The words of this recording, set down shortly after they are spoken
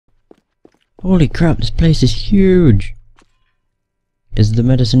Holy crap, this place is huge! Is the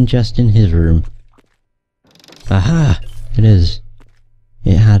medicine chest in his room? Aha! It is.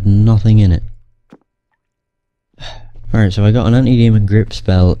 It had nothing in it. Alright, so I got an anti-demon grip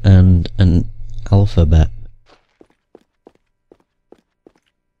spell and an alphabet.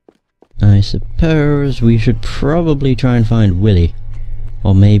 I suppose we should probably try and find Willy.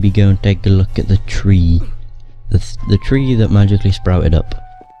 Or maybe go and take a look at the tree. The tree that magically sprouted up.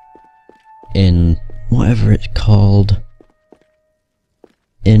 In whatever it's called.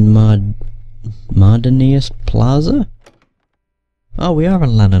 In Mardanius Plaza? Oh, we are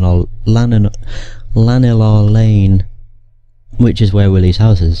in Lanilar Lane. Which is where Willy's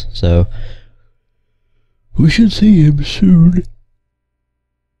house is, so we should see him soon.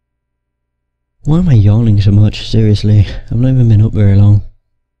 Why am I yawning so much? Seriously, I've not even been up very long.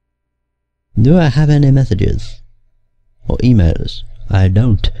 Do I have any messages? Or emails? I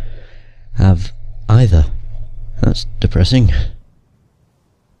don't have either. That's depressing.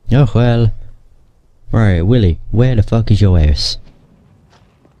 Oh well. Right, Willy, where the fuck is your house?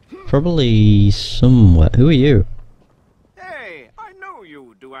 Probably somewhere. Who are you? Hey, I know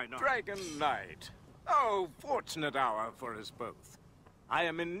you, do I not? Dragon Knight. Oh, fortunate hour for us both. I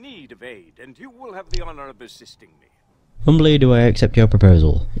am in need of aid, and you will have the honor of assisting me. Humbly do I accept your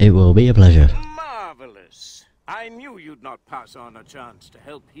proposal. It will be a pleasure. Marvelous. I knew you'd not pass on a chance to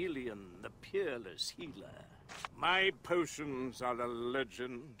help Helion, the peerless healer. My potions are a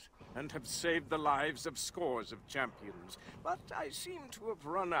legend, and have saved the lives of scores of champions, but I seem to have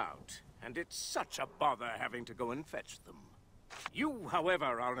run out, and it's such a bother having to go and fetch them. You,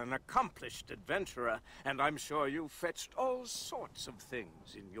 however, are an accomplished adventurer, and I'm sure you've fetched all sorts of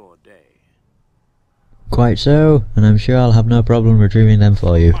things in your day. Quite so, and I'm sure I'll have no problem retrieving them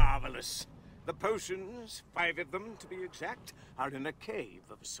for you. Marvelous. The potions, 5 of them to be exact, are in a cave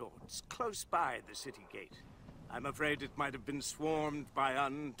of sorts, close by the city gate. I'm afraid it might have been swarmed by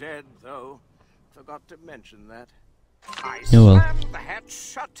undead, though. Forgot to mention that. I slammed the hatch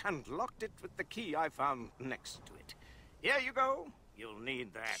shut and locked it with the key I found next to it. Here you go. You'll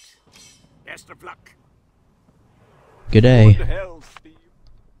need that. Best of luck. Good day. Good health, Steve.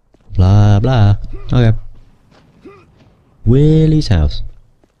 Blah blah. Okay. Willy's house.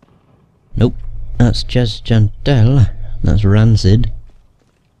 Nope. That's just Chantel. That's Rancid.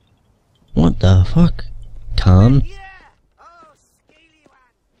 What the fuck? Khan?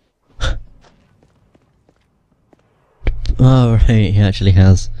 Oh right, he actually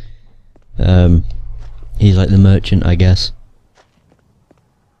has. He's like the merchant, I guess.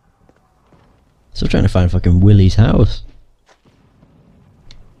 Still trying to find fucking Willy's house.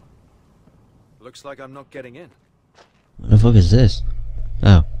 Looks like I'm not getting in. What the fuck is this?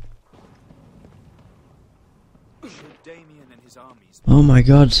 Oh. Damien and his armies. Oh my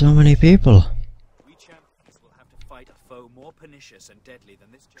god, so many people. We champions will have to fight a foe more pernicious and deadly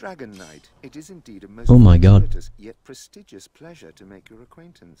than this. Dragon Knight, it is indeed a most Oh my god. fortuitous yet prestigious pleasure to make your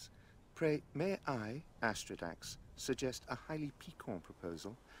acquaintance. Pray, may I, Astridax, suggest a highly piquant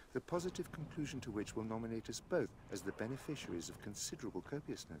proposal, the positive conclusion to which will nominate us both as the beneficiaries of considerable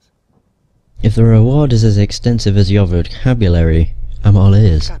copiousness. If the reward is as extensive as your vocabulary, I'm all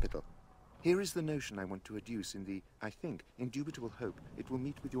ears. Capital. Here is the notion I want to adduce in the, I think, indubitable hope it will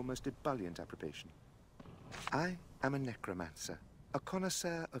meet with your most ebullient approbation. I am a necromancer, a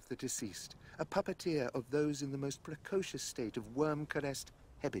connoisseur of the deceased, a puppeteer of those in the most precocious state of worm-caressed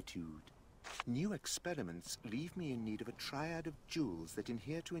hebitude. New experiments leave me in need of a triad of jewels that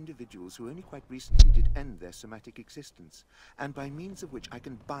inhere to individuals who only quite recently did end their somatic existence, and by means of which I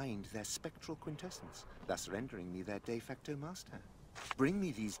can bind their spectral quintessence, thus rendering me their de facto master. Bring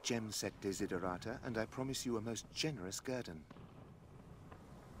me these gem-set desiderata, and I promise you a most generous guerdon.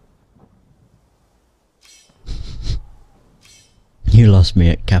 You lost me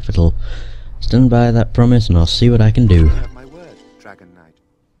at Capital. Stand by that promise and I'll see what I can do. You have my word, Dragon Knight.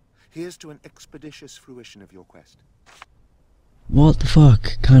 Here's to an expeditious fruition of your quest. What the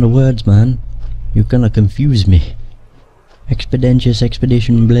fuck kind of words, man? You're gonna confuse me. Expeditious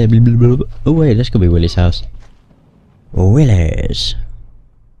expedition, blah blah blah blah. Oh wait, this could be Willy's house. Willy's.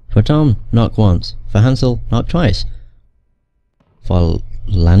 For Tom, knock once. For Hansel, knock twice. For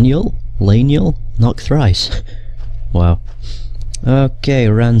Laniel, knock thrice. Wow. Okay,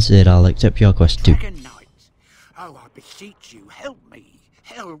 Rancid, I'll accept your quest too. Dragon Knight. Oh, I beseech you, help me.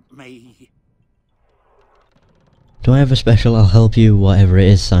 Help me. Do I have a special I'll help you, whatever it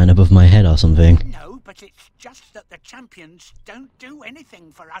is, sign above my head or something? No, but it's just that the champions don't do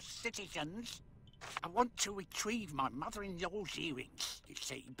anything for us citizens. I want to retrieve my mother-in-law's earrings, you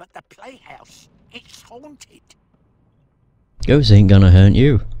see, but the playhouse, it's haunted. Ghosts ain't gonna hurt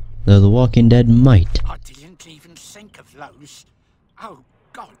you. though the Walking Dead might. I didn't even think of those. Oh,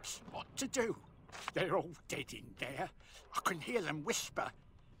 gods, what to do? They're all dead in there. I can hear them whisper.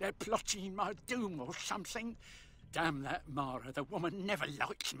 They're plotting my doom or something. Damn that Mara, the woman never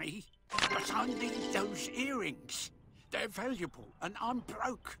likes me. But I need those earrings. They're valuable, and I'm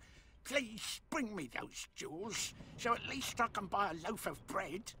broke. Please bring me those jewels, so at least I can buy a loaf of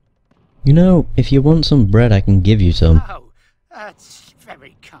bread. You know, if you want some bread, I can give you some. Oh, that's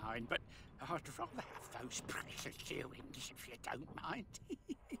very kind, but I'd rather have those precious earrings if you don't mind.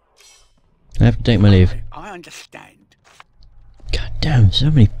 I have to take my leave. I understand. God damn, so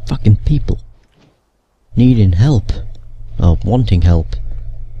many fucking people. Needing help. Or wanting help.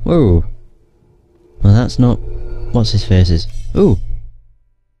 Whoa. Well, that's not... What's his faces? Ooh.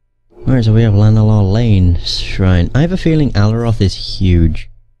 Alright, so we have Lanalor Lane Shrine. I have a feeling Alaroth is huge.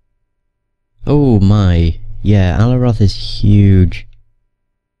 Oh my. Yeah, Alaroth is huge.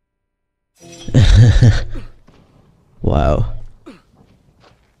 Wow.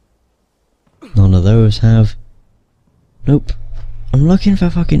 None of those have... Nope. I'm looking for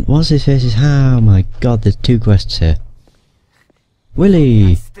fucking... What's his faces? Oh my god, there's 2 quests here.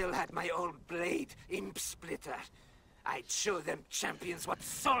 Willy! I still had my old blade, Imp Splitter. I'd show them champions what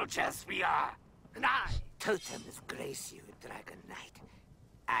soldiers we are. And I, totems grace you, Dragon Knight.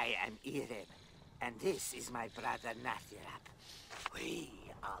 I am Ireb, and this is my brother Nathirap. We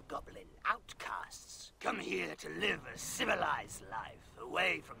are goblin outcasts, come here to live a civilized life,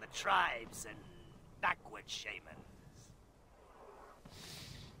 away from the tribes and backward shamans.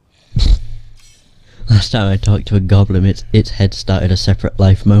 Last time I talked to a goblin, its head started a separate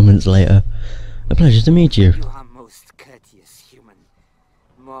life moments later. A pleasure to meet you. You are most courteous human.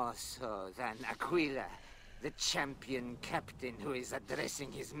 More so than Aquila, the champion captain who is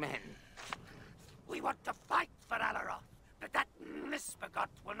addressing his men. We want to fight for Alaroth, but that misbegot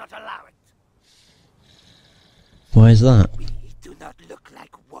will not allow it. Why is that? We do not look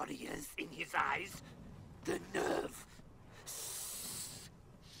like warriors in his eyes. The nerve.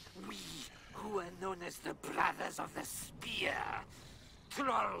 We, who are known as the Brothers of the Spear.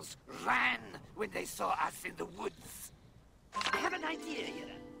 Trolls ran when they saw us in the woods. I have an idea here.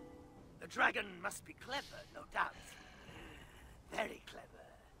 The dragon must be clever, no doubt. Very clever.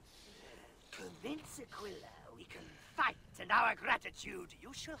 Convince Aquila we can fight, and our gratitude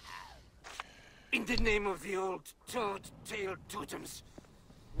you shall have. In the name of the old toad-tailed totems.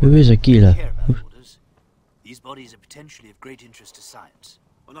 Who is Aquila? Care about orders. These bodies are potentially of great interest to science.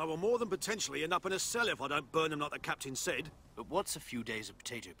 And I will more than potentially end up in a cell if I don't burn them like the captain said. But what's a few days of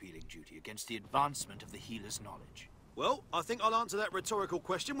potato peeling duty against the advancement of the healer's knowledge? Well, I think I'll answer that rhetorical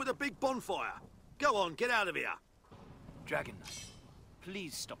question with a big bonfire. Go on, get out of here. Dragon Knight,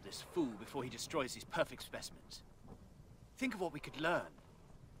 please stop this fool before he destroys these perfect specimens. Think of what we could learn.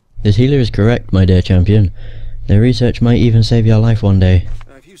 This healer is correct, my dear champion. Their research might even save your life one day.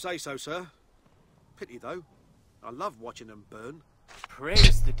 If you say so, sir. Pity, though. I love watching them burn.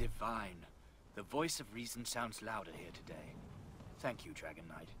 Praise the divine. The voice of reason sounds louder here today. Thank you, Dragon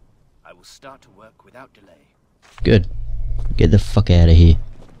Knight. I will start to work without delay. Good. Get the fuck out of here.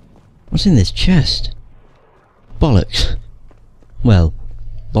 What's in this chest? Bollocks. Well,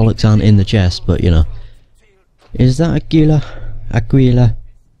 bollocks aren't in the chest, but you know. Is that Aquila? Aquila?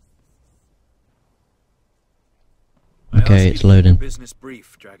 Okay, it's loading. Business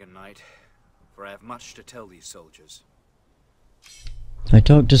brief, Dragon Knight, for I have much to tell these soldiers. I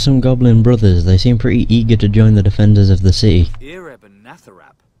talked to some goblin brothers. They seem pretty eager to join the defenders of the city. Ireb and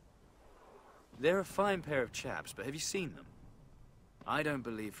Nathirap. They're a fine pair of chaps, but have you seen them? I don't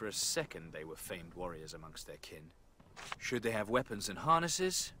believe for a second they were famed warriors amongst their kin. Should they have weapons and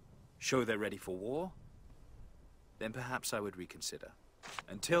harnesses, show they're ready for war, then perhaps I would reconsider.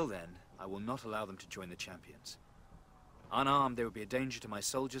 Until then, I will not allow them to join the champions. Unarmed, they would be a danger to my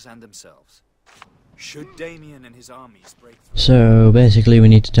soldiers and themselves. Should Damien and his armies break through... So, basically we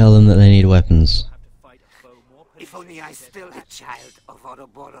need to tell them that they need weapons. If only I still a child of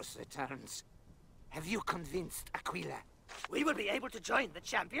Ouroboros returns. Have you convinced Aquila? We will be able to join the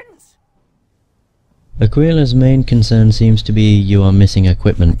champions? Aquila's main concern seems to be you are missing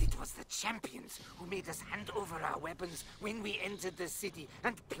equipment. But it was the champions who made us hand over our weapons when we entered the city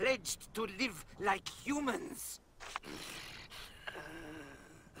and pledged to live like humans.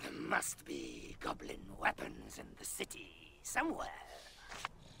 There must be goblin weapons in the city somewhere.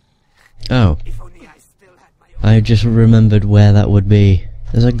 Oh. If only I still had my own... I just remembered where that would be.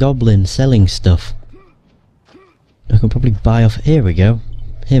 There's a goblin selling stuff. I can probably buy off... Here we go.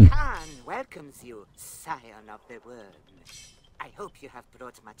 Him. Khan welcomes you, scion of the world. I hope you have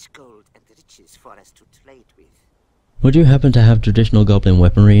brought much gold and riches for us to trade with. Would you happen to have traditional goblin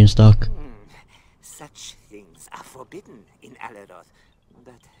weaponry in stock? Such things are forbidden in Alaroth,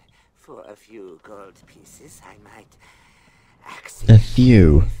 but for a few gold pieces I might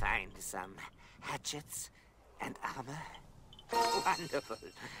accidentally find some hatchets and armor. Wonderful.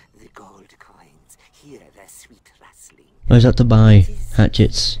 The gold coins hear their sweet rustling. Or is that to buy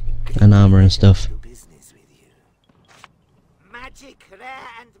hatchets and armor and stuff? Magic, rare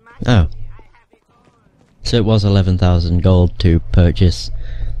and Oh. So it was 11,000 gold to purchase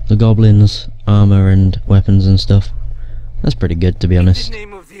the goblins, armor and weapons and stuff. That's pretty good, to be honest. In the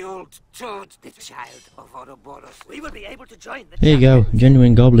name of the old toad, the child of Ouroboros, we will be able to join the Here you go,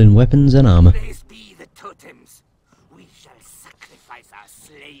 genuine goblin weapons and armor. Praise be the totems. We shall sacrifice our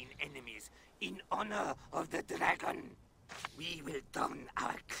slain enemies in honor of the dragon. We will don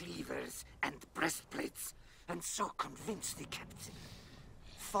our cleavers and breastplates, and so convince the captain.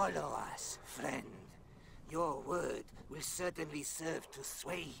 Follow us, friend. Your word will certainly serve to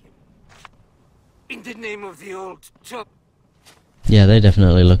sway him. In the name of the old toad. Yeah, they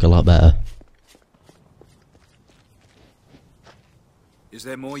definitely look a lot better. Is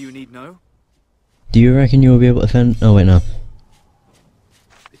there more you need know? Do you reckon you will be able to fend? Oh wait, no.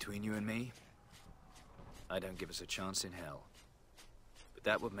 Between you and me, I don't give us a chance in hell. But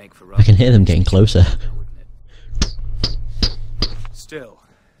that would make for I can hear them getting closer. Wouldn't it? Still,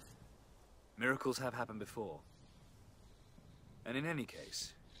 miracles have happened before. And in any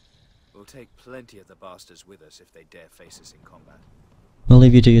case, we'll take plenty of the bastards with us if they dare face us in combat. I'll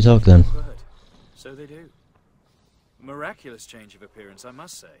leave you to your talk then. Good. So they do. Miraculous change of appearance, I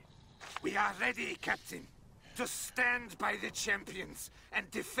must say. We are ready, Captain, to stand by the champions and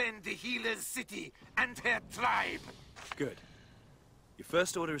defend the healer's city and her tribe. Good. Your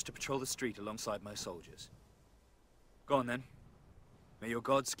first order is to patrol the street alongside my soldiers. Go on then. May your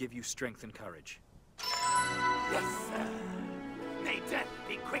gods give you strength and courage. Yes, sir. May death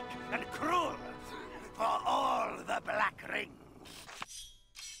be quick and cruel for all the Black Rings.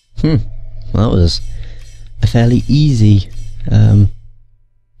 Well, that was a fairly easy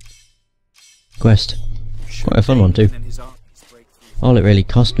quest. Quite a fun one too. All it really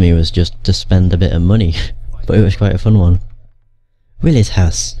cost me was just to spend a bit of money, but it was quite a fun one. Willie's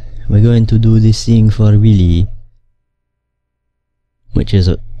house. We're going to do this thing for Willie, which is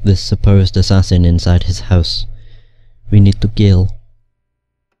this supposed assassin inside his house. We need to kill.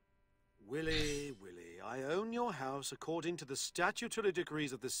 Willie, I own your house according to the statutory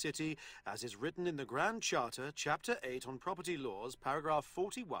decrees of the city, as is written in the Grand Charter, Chapter 8 on Property Laws, Paragraph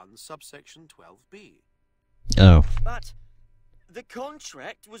 41, subsection 12b. Oh. But the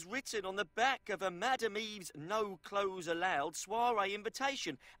contract was written on the back of a Madame Eve's no clothes allowed soiree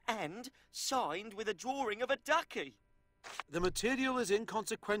invitation, and signed with a drawing of a ducky. The material is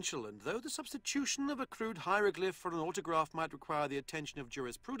inconsequential, and though the substitution of a crude hieroglyph for an autograph might require the attention of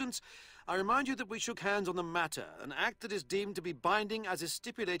jurisprudence, I remind you that we shook hands on the matter, an act that is deemed to be binding as is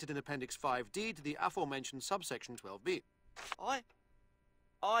stipulated in Appendix 5D to the aforementioned subsection 12b. I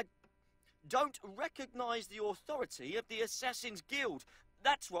don't recognise the authority of the Assassin's Guild.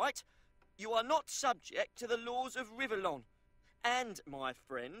 That's right. You are not subject to the laws of Rivellon. And, my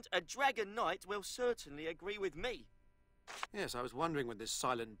friend, a Dragon Knight will certainly agree with me. Yes, I was wondering when this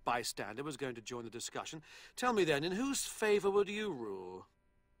silent bystander was going to join the discussion. Tell me then, in whose favour would you rule?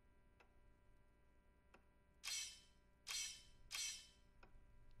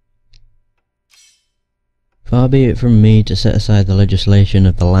 Far be it from me to set aside the legislation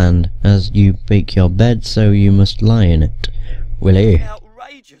of the land, as you make your bed, so you must lie in it. Willie.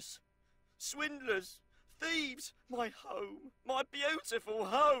 Outrageous! Swindlers! Thieves! My home! My beautiful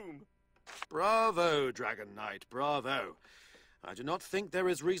home! Bravo, Dragon Knight, bravo. I do not think there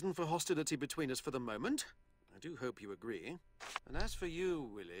is reason for hostility between us for the moment. I do hope you agree. And as for you,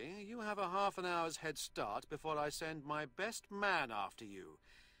 Willie, you have a half an hour's head start before I send my best man after you.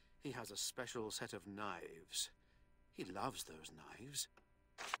 He has a special set of knives. He loves those knives.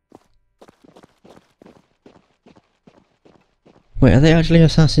 Wait, are they actually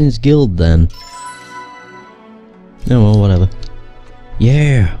Assassin's Guild then? Oh well, whatever.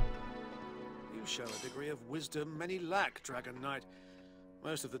 Yeah! You show a degree of wisdom many lack, Dragon Knight.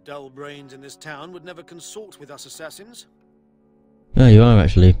 Most of the dull brains in this town would never consort with us assassins. Oh, you are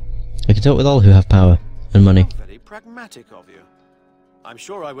actually. I can talk with all who have power and money. How very pragmatic of you. I'm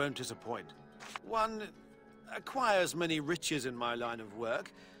sure I won't disappoint. One acquires many riches in my line of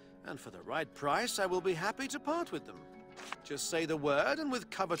work, and for the right price I will be happy to part with them. Just say the word, and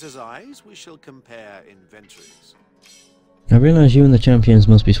with covetous eyes we shall compare inventories. I realise you and the champions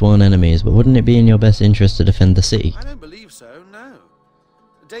must be sworn enemies, but wouldn't it be in your best interest to defend the city? I don't believe so, no.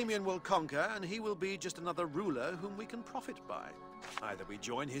 Damien will conquer, and he will be just another ruler whom we can profit by. Either we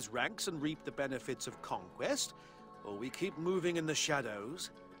join his ranks and reap the benefits of conquest, or we keep moving in the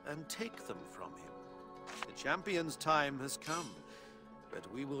shadows and take them from him. The champion's time has come, but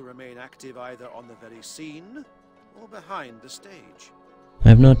we will remain active either on the very scene or behind the stage. I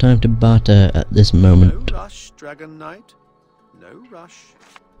have no time to barter at this moment. No rush, Dragon Knight. No rush.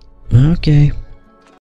 Okay.